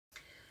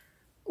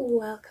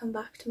Welcome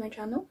back to my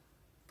channel.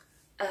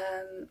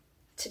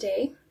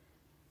 Today,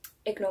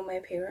 ignore my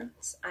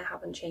appearance, I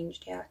haven't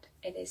changed yet,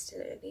 it is still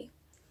early.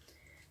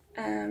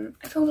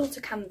 I found lots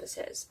of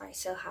canvases I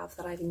still have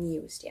that I haven't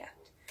used yet,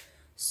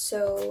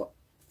 so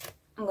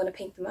I'm going to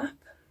paint them up,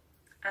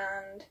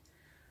 and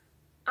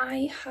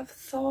I have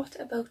thought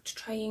about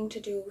trying to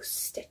do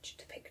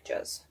stitched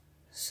pictures.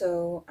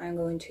 So I'm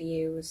going to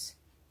use,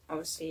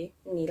 obviously,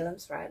 needle and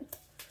thread,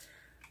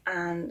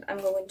 and I'm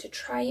going to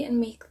try and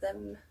make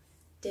them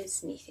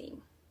Disney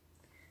theme.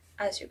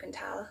 As you can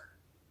tell,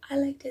 I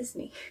like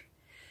Disney.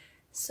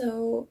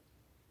 So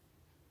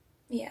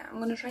yeah, I'm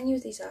going to try and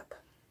use these up.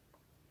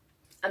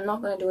 I'm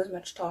not going to do as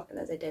much talking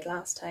as I did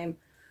last time.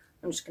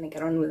 I'm just going to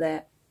get on with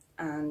it,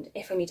 and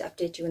if I need to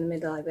update you in the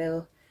middle I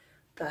will,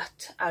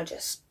 but I'll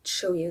just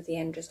show you the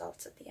end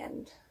results at the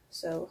end.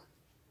 So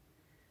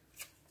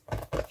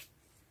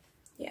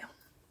yeah,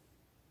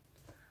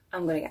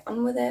 I'm going to get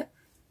on with it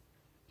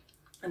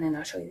and then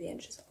I'll show you the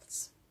end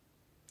results.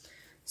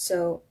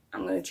 So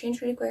I'm going to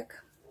change really quick.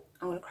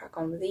 I'm going to crack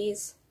on with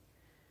these,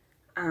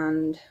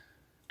 and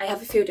I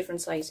have a few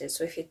different sizes,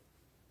 so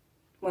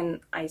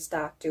when I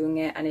start doing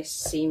it and it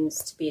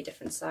seems to be a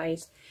different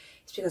size,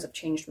 it's because I've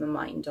changed my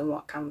mind on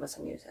what canvas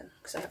I'm using,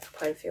 because I have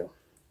quite a few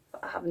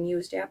that I haven't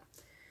used yet.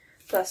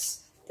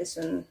 Plus this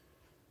one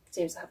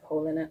seems to have a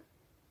hole in it,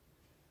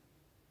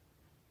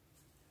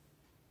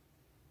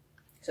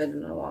 so I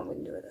don't know what I'm going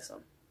to do with this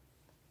one.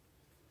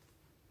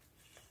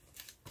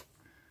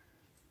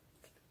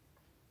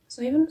 It's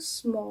not even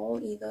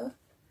small either,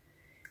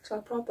 so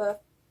I'll proper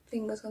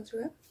fingers going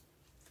through it.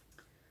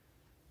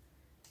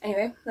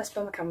 Anyway, let's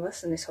put my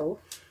canvas in this hole.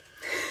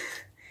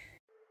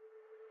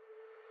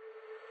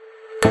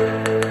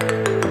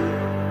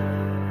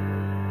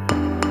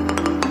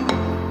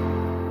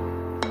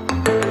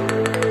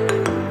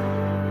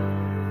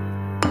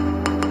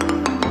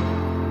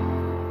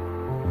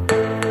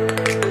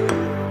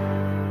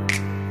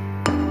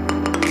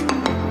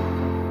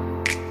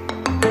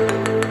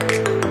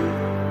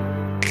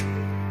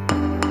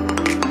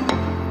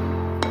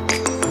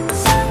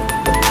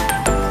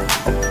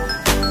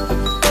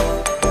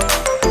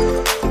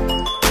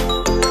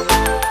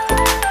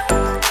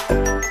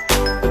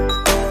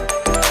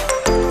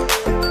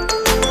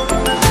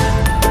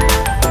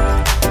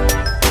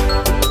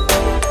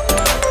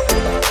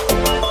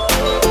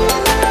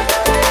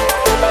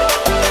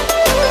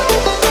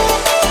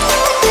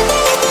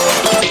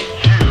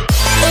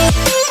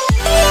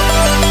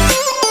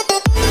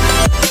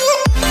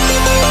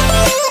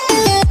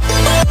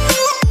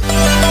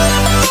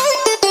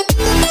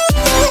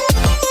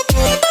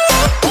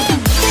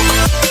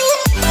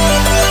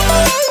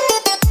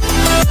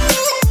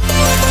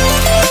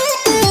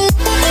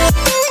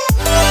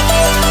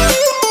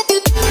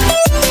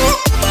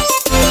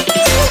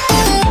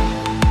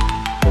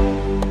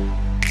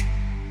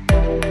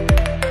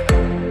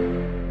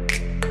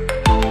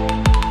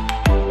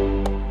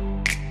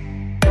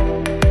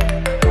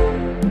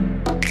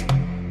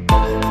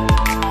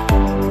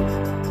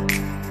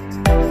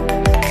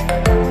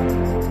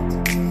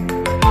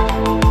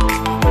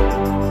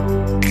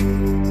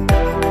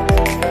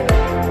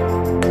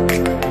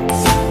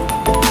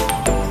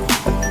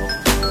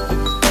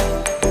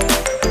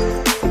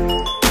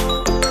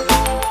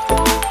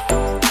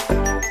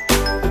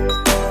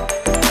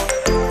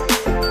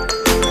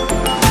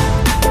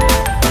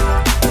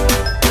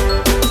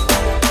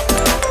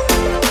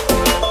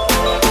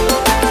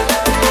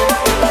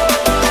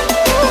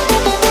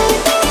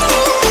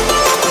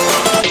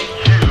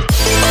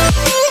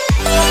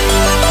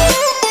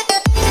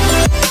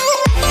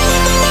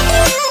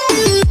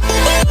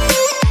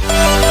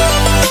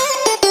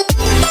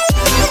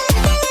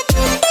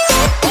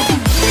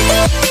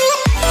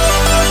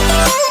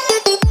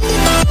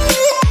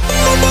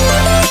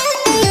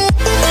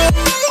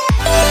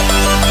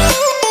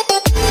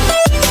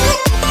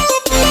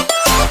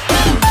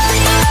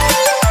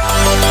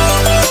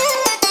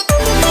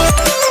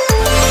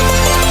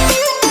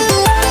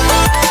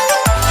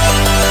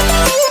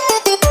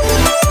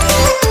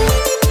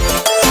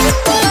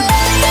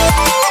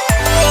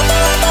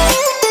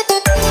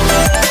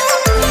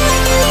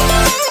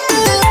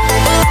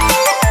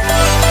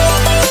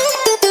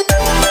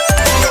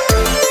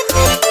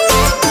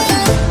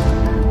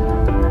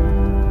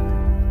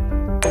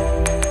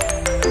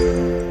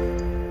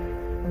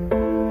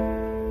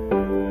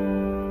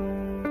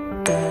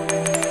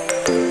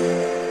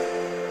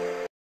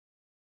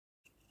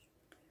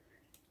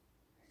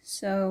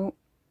 So,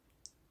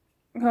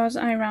 because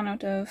I ran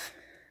out of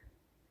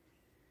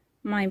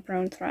my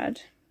brown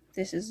thread,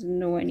 this is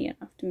nowhere near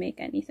enough to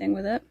make anything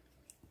with it.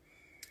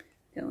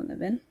 Go in the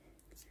bin.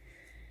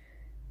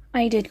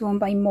 I did go and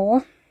buy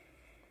more.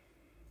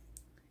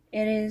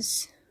 It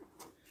is,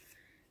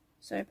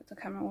 sorry about the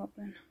camera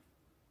wobbling.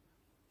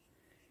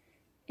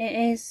 It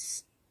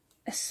is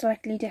a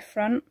slightly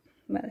different,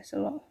 well, it's a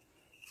lot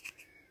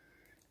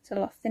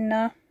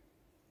thinner,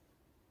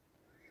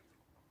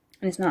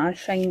 and it's not as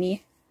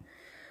shiny.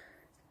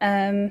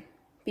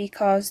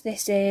 Because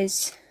this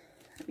is,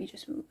 let me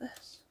just move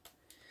this.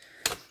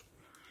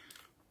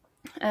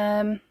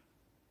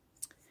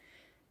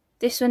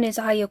 This one is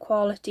a higher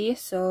quality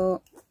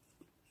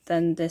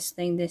than this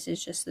thing. This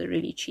is just the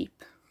really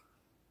cheap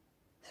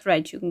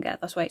thread you can get,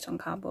 that's why it's on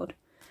cardboard.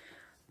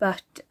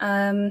 But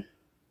they're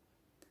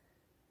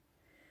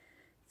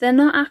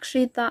not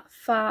actually that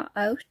far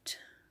out.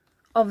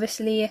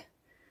 Obviously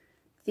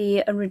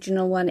the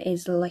original one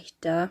is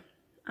lighter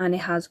and it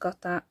has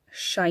got that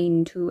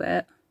shine to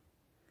it,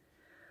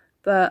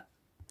 but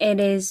it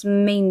is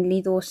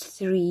mainly those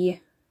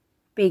 3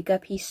 bigger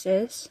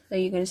pieces that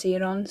you're going to see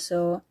it on,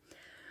 so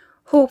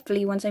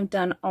hopefully once I've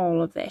done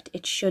all of it,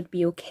 it should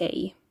be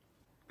okay.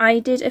 I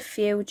did a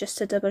few just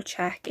to double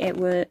check it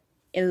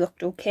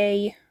looked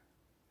okay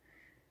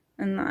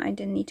and that I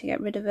didn't need to get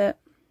rid of it.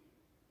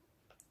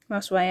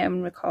 That's why I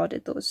haven't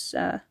recorded those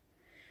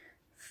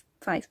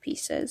 5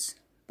 pieces,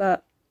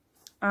 but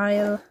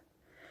I'll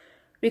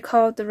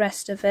record the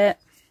rest of it.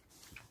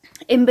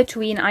 In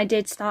between I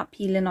did start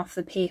peeling off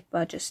the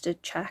paper just to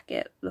check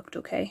it looked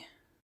okay.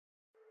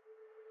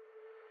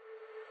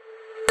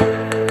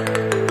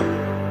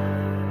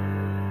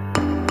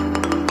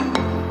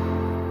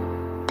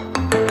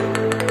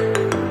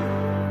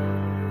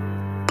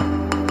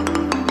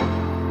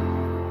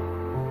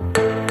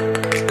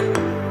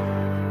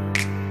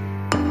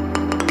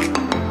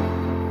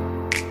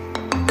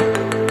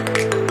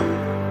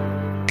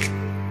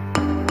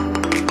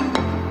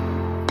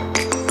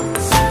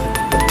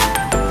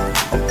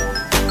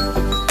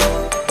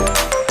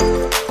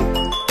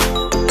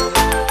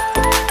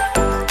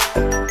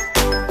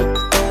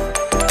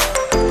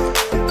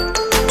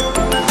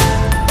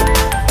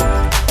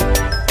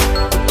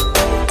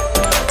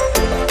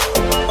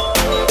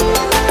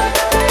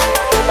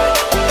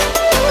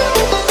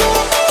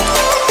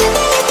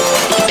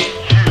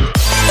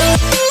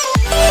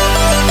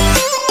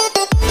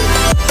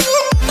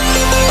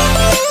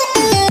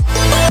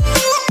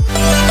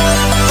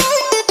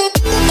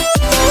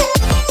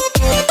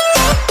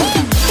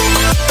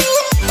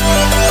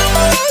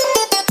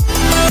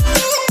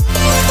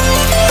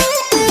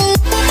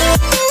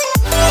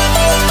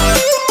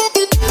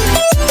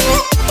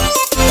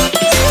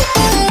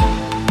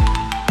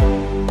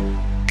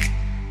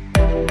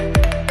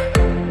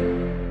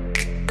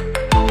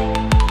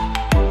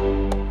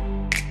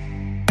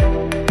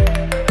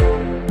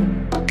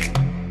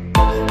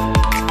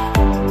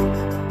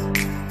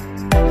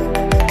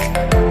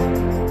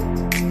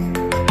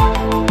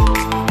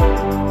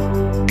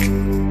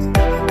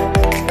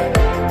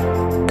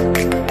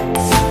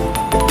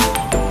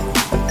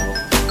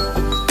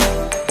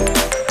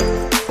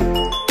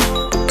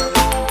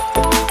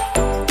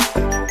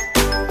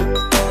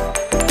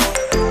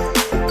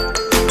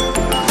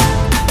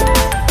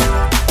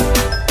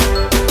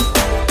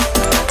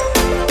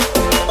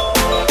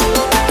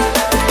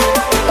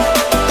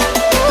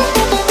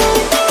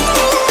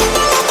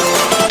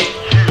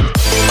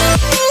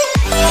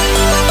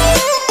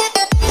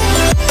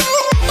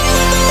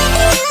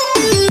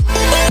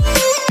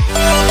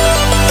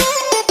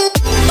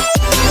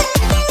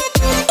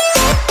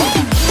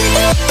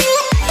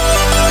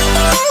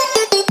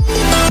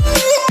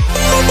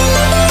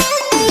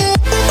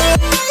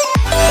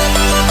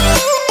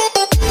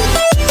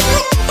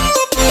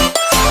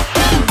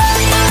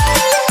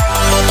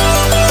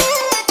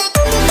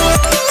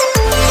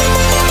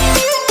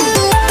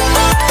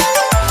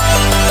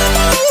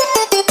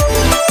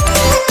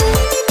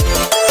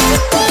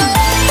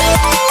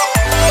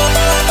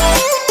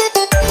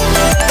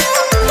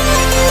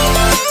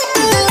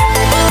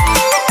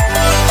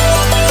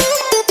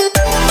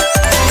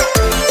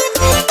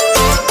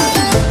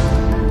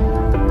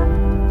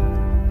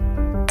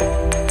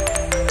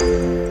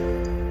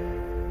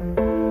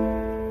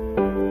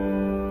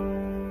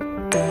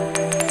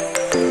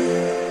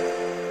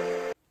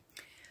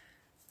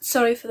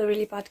 Sorry for the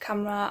really bad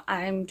camera,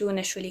 I'm doing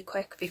this really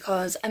quick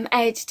because I'm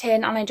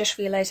editing and I just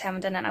realised I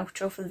haven't done an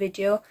outro for the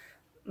video.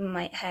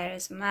 My hair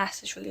is a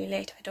mess, it's really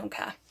late, I don't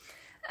care.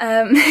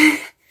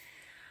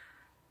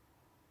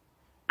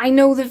 I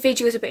know the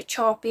video is a bit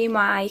choppy,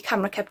 my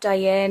camera kept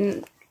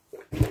dying,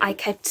 I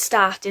kept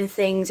starting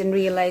things and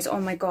realised,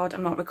 oh my god,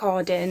 I'm not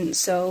recording,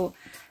 so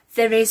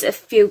there is a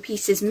few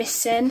pieces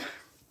missing.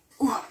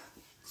 Ooh,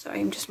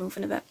 sorry, I'm just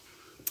moving a bit.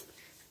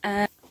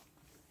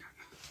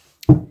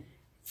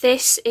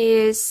 This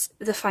is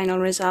the final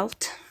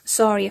result.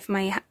 Sorry if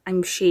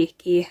I'm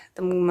shaky at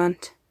the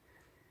moment,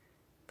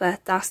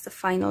 but that's the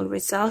final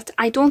result.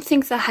 I don't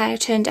think the hair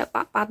turned out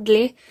that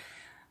badly.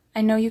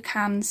 I know you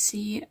can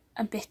see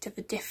a bit of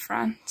a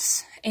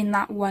difference in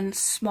that one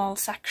small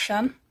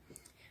section,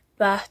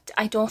 but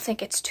I don't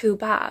think it's too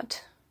bad.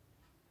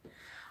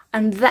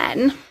 And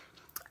then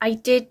I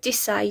did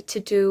decide to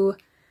do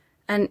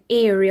an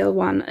aerial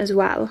one as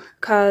well,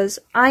 because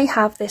I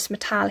have this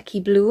metallic-y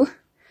blue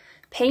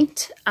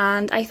paint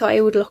and I thought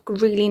it would look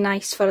really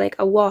nice for like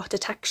a water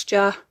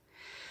texture,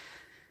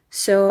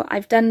 so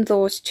I've done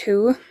those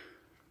two.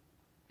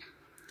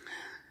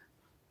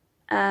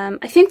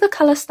 I think the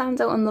colour stands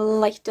out on the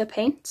lighter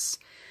paints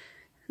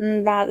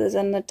rather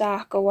than the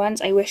darker ones.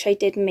 I wish I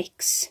did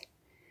mix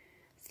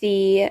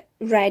the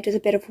red with a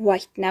bit of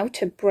white now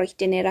to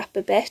brighten it up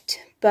a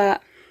bit,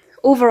 but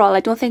overall I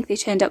don't think they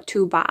turned out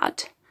too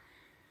bad.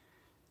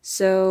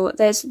 So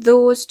there's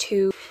those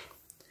two.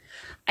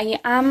 I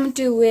am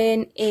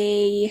doing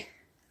a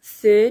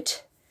third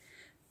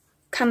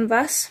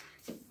canvas.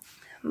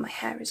 My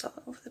hair is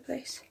all over the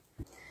place.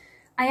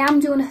 I am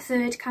doing a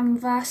third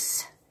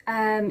canvas.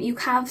 You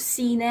have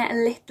seen it a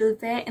little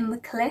bit in the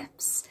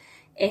clips.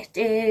 It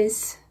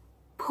is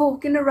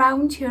poking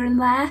around here and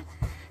there.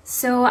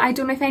 So I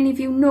don't know if any of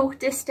you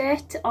noticed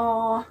it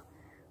or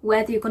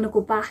whether you're going to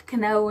go back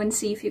now and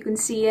see if you can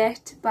see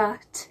it,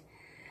 but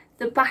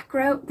the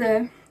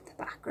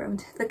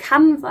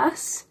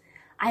canvas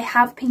I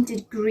have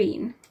painted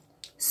green.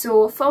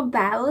 So for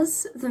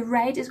Belle's, the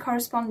red is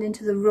corresponding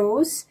to the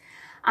rose,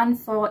 and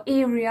for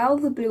Ariel,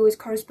 the blue is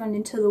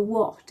corresponding to the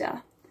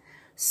water.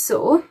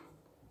 So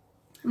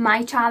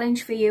my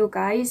challenge for you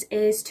guys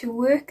is to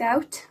work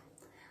out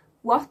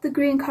what the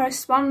green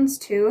corresponds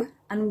to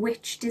and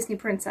which Disney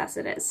princess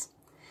it is.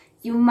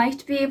 You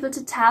might be able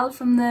to tell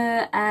from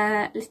the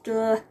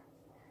little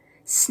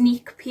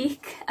sneak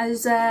peek,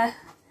 as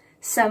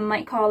some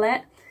might call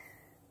it,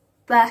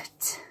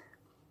 but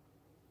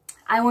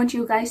I want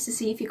you guys to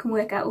see if you can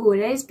work out who it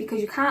is,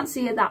 because you can't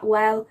see it that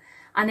well,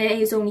 and it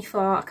is only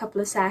for a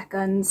couple of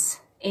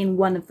seconds in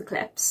one of the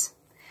clips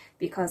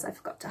because I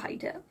forgot to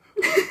hide it.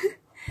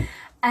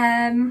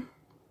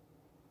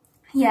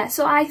 Yeah,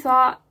 so I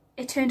thought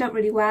it turned out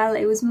really well.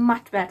 It was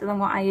much better than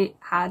what I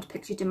had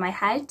pictured in my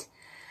head.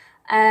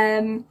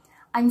 I'm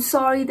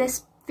sorry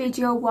this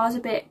video was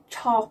a bit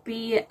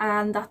choppy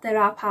and that there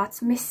are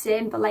parts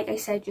missing, but like I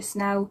said just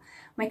now,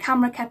 my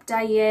camera kept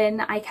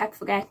dying. I kept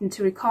forgetting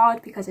to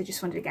record because I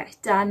just wanted to get it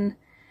done.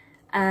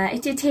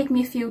 It did take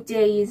me a few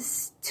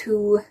days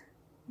to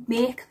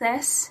make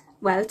this,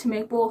 well, to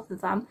make both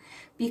of them,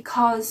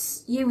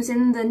 because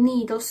using the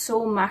needle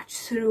so much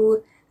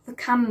through the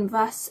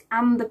canvas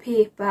and the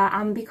paper,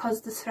 and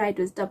because the thread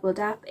was doubled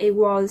up, it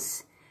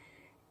was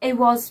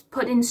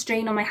putting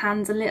strain on my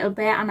hands a little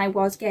bit, and I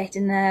was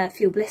getting a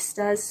few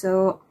blisters,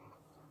 so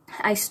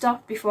I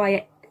stopped before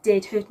I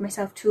did hurt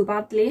myself too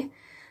badly.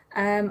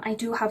 I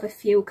do have a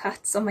few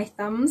cuts on my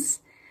thumbs,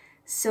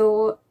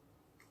 so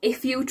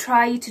if you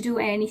try to do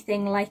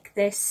anything like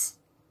this,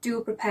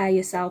 do prepare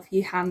yourself.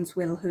 Your hands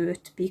will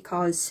hurt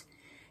because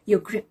you're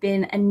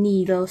gripping a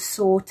needle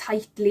so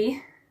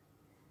tightly.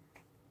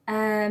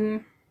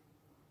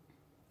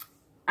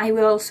 I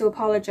will also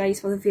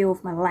apologise for the view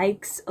of my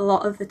legs. A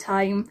lot of the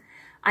time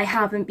I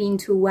haven't been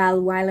too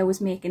well while I was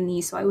making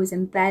these, so I was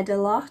in bed a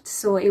lot,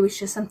 so it was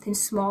just something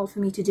small for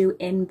me to do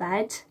in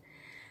bed.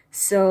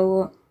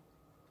 So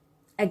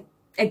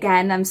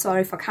again, I'm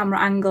sorry for camera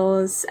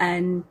angles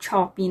and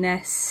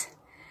choppiness.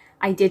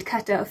 I did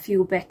cut out a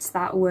few bits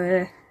that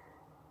were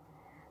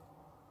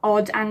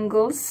odd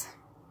angles.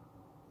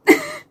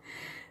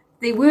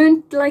 They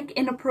weren't like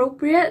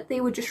inappropriate,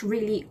 they were just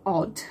really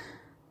odd.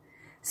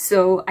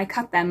 So I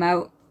cut them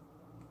out.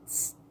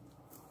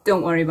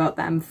 Don't worry about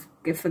them,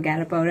 forget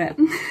about it.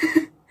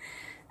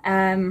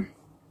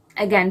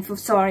 Again,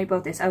 sorry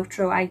about this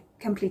outro, I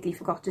completely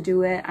forgot to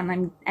do it and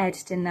I'm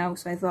editing now,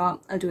 so I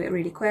thought I'll do it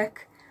really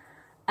quick.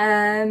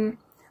 I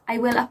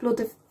will upload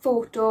the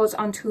photos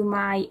onto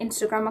my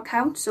Instagram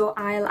account, so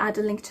I'll add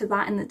a link to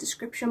that in the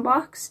description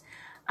box.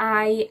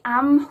 I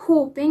am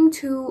hoping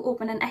to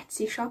open an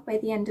Etsy shop by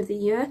the end of the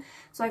year,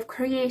 so I've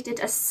created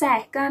a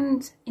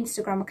second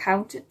Instagram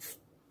account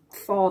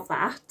for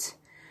that.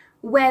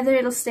 Whether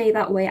it'll stay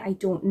that way, I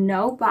don't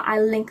know, but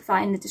I'll link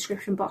that in the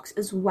description box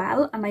as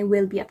well, and I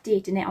will be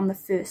updating it on the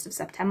 1st of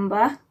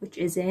September, which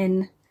is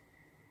in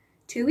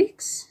 2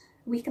 weeks,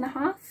 week and a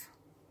half,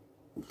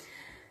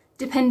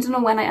 depending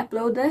on when I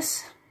upload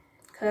this,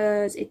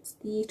 because it's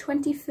the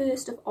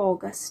 21st of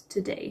August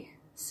today,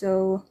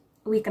 so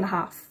a week and a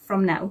half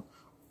from now.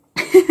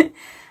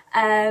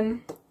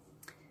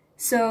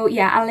 So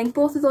yeah, I'll link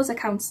both of those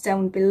accounts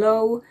down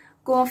below.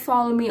 Go and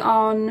follow me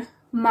on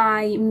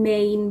my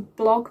main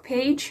blog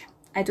page.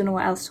 I don't know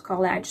what else to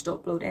call it, I just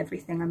upload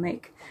everything I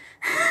make.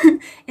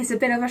 It's a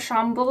bit of a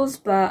shambles,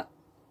 but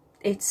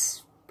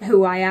it's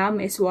who I am,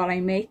 it's what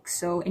I make,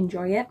 so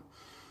enjoy it.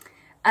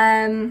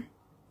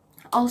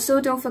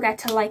 Also, don't forget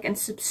to like and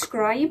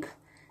subscribe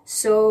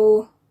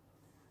so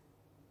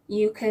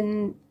you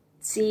can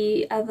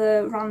see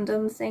other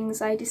random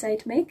things I decide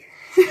to make.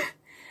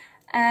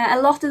 A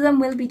lot of them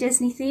will be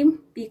Disney themed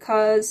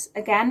because,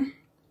 again,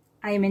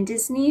 I am in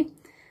Disney.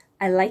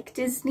 I like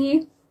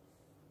Disney.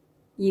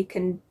 You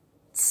can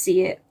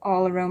see it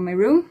all around my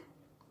room.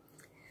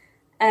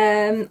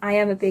 I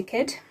am a big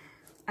kid.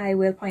 I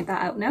will point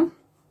that out now.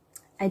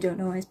 I don't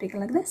know why I'm speaking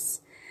like this.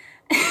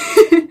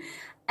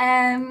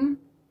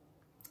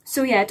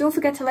 So yeah, don't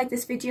forget to like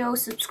this video,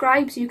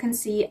 subscribe so you can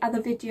see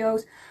other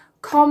videos,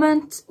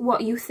 comment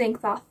what you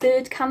think that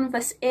third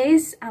canvas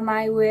is, and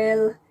I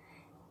will,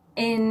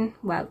 when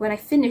I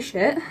finish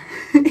it,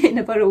 in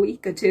about a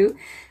week or two,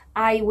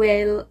 I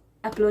will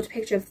upload a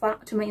picture of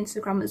that to my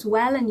Instagram as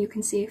well, and you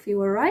can see if you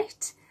were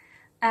right.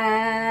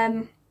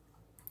 And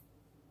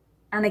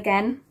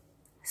again,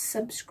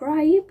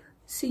 subscribe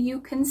so you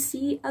can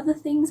see other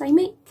things I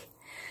make.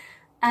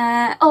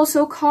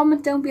 Also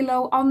comment down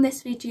below on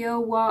this video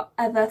what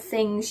other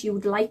things you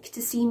would like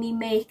to see me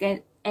make,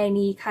 and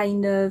any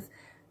kind of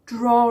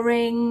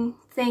drawing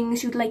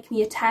things you'd like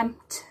me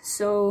attempt.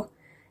 So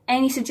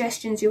any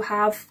suggestions you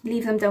have,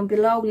 leave them down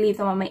below, leave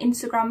them on my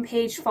Instagram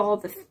page for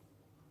the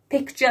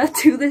picture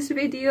to this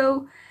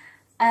video.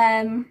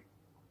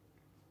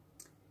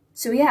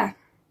 So yeah,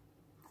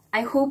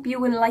 I hope you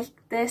will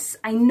like this.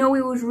 I know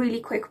it was really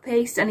quick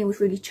paced and it was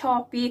really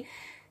choppy.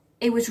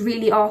 It was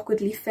really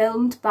awkwardly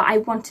filmed, but I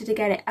wanted to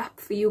get it up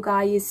for you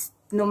guys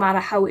no matter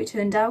how it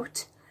turned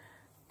out.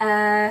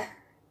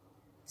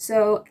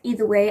 So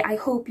either way, I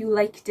hope you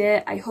liked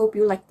it. I hope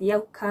you liked the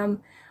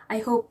outcome. I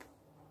hope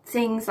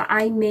things that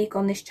I make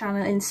on this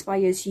channel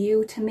inspires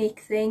you to make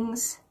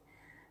things.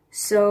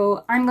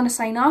 So I'm going to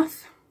sign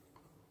off.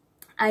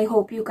 I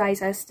hope you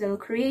guys are still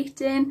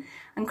creating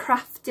and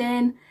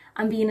crafting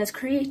and being as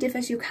creative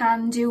as you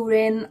can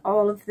during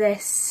all of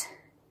this,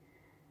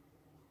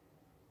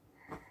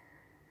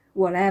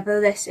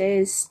 whatever this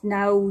is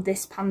now,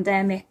 this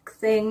pandemic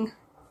thing,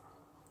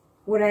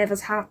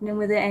 whatever's happening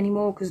with it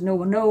anymore, because no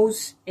one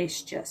knows.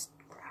 It's just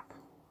crap.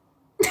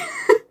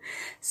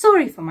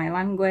 Sorry for my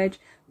language,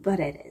 but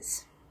it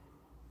is.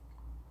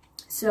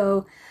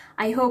 So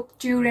I hope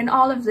during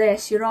all of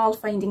this you're all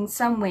finding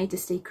some way to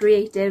stay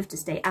creative, to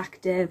stay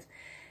active,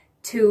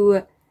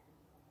 to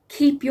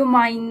keep your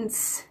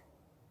minds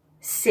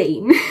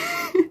sane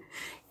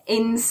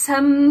in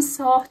some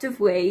sort of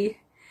way.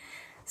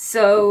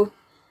 So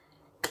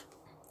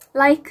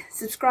like,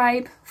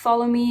 subscribe,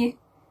 follow me,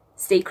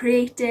 stay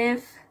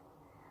creative,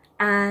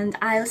 and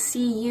I'll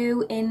see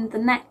you in the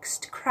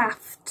next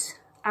craft,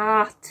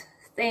 art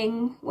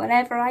thing,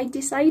 whatever I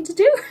decide to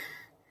do.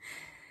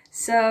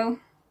 So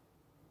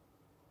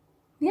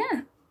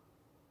yeah,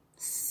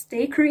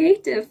 stay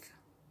creative.